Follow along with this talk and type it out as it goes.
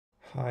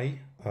Hi,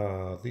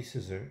 this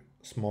is a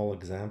small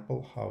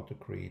example how to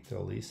create a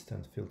list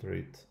and filter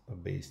it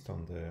based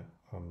on the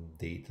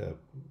data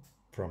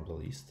from the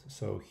list.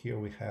 So here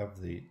we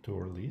have the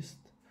tour list.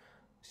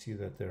 See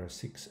that there are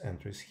 6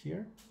 entries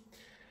here,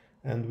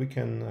 and we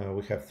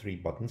have 3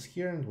 buttons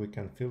here, and we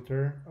can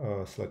filter,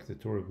 select the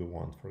tour we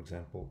want. For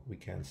example, we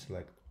can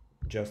select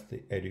just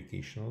the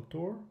educational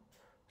tour.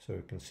 So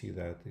you can see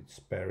that it's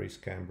Paris,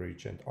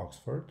 Cambridge, and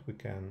Oxford. We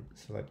can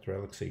select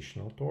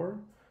relaxational tour,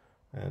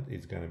 and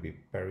it's going to be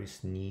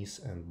Paris, Nice,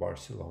 and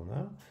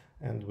Barcelona.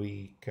 And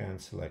we can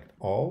select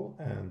all,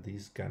 and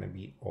these going to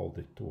be all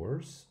the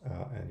tours.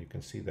 And you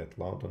can see that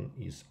London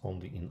is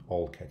only in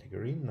all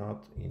category,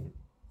 not in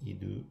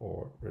edu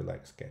or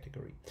relax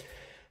category.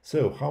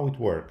 So how it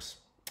works?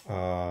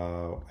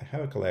 I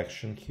have a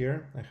collection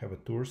here. I have a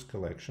tours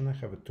collection. I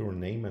have a tour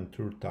name and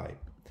tour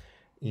type.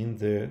 In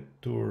the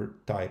tour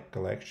type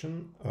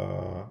collection,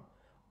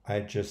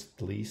 I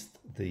just list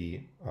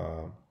the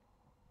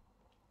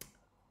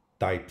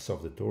types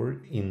of the tour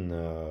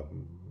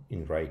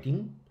in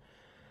writing,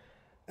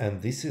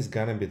 and this is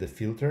gonna be the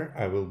filter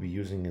I will be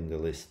using in the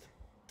list.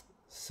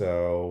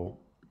 So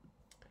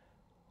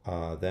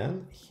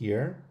then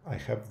here I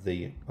have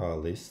the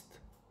list,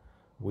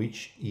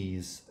 which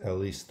is a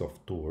list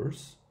of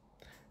tours,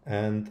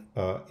 and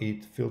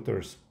it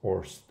filters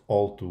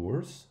all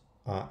tours,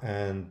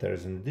 and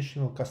there's an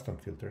additional custom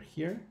filter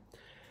here.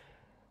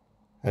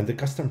 And the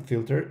custom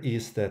filter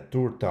is that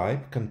tour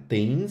type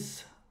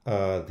contains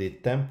the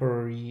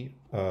temporary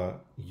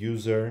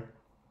user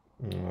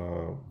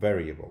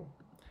variable.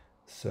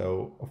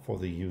 So for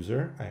the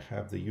user, I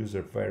have the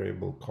user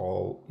variable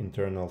called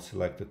internal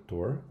selected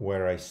tour,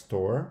 where I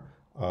store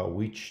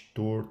which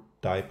tour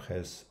type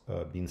has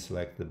been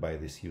selected by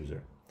this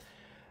user.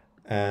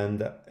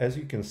 And as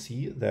you can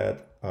see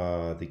that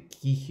the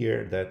key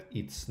here that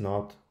it's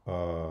not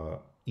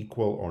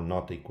equal or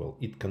not equal,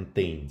 it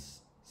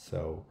contains.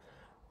 So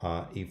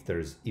if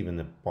there's even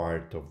a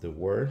part of the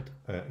word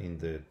in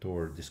the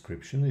tour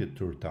description, the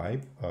tour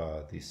type,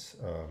 this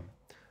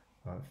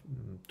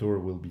tour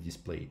will be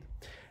displayed.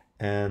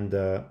 And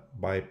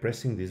by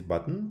pressing this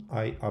button,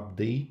 I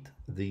update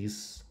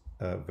this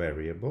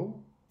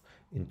variable,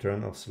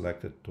 internal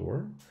selected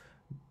tour.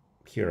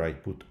 Here I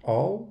put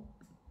all,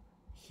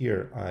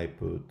 here I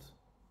put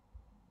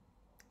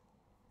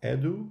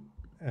edu,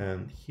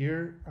 and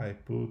here I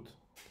put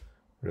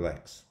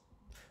relax.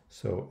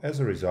 So as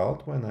a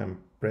result, when I'm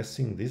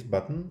pressing this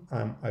button,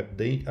 I'm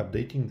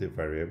updating the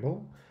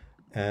variable,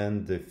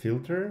 and the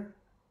filter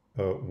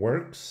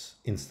works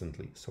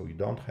instantly. So you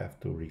don't have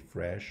to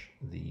refresh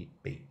the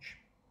page.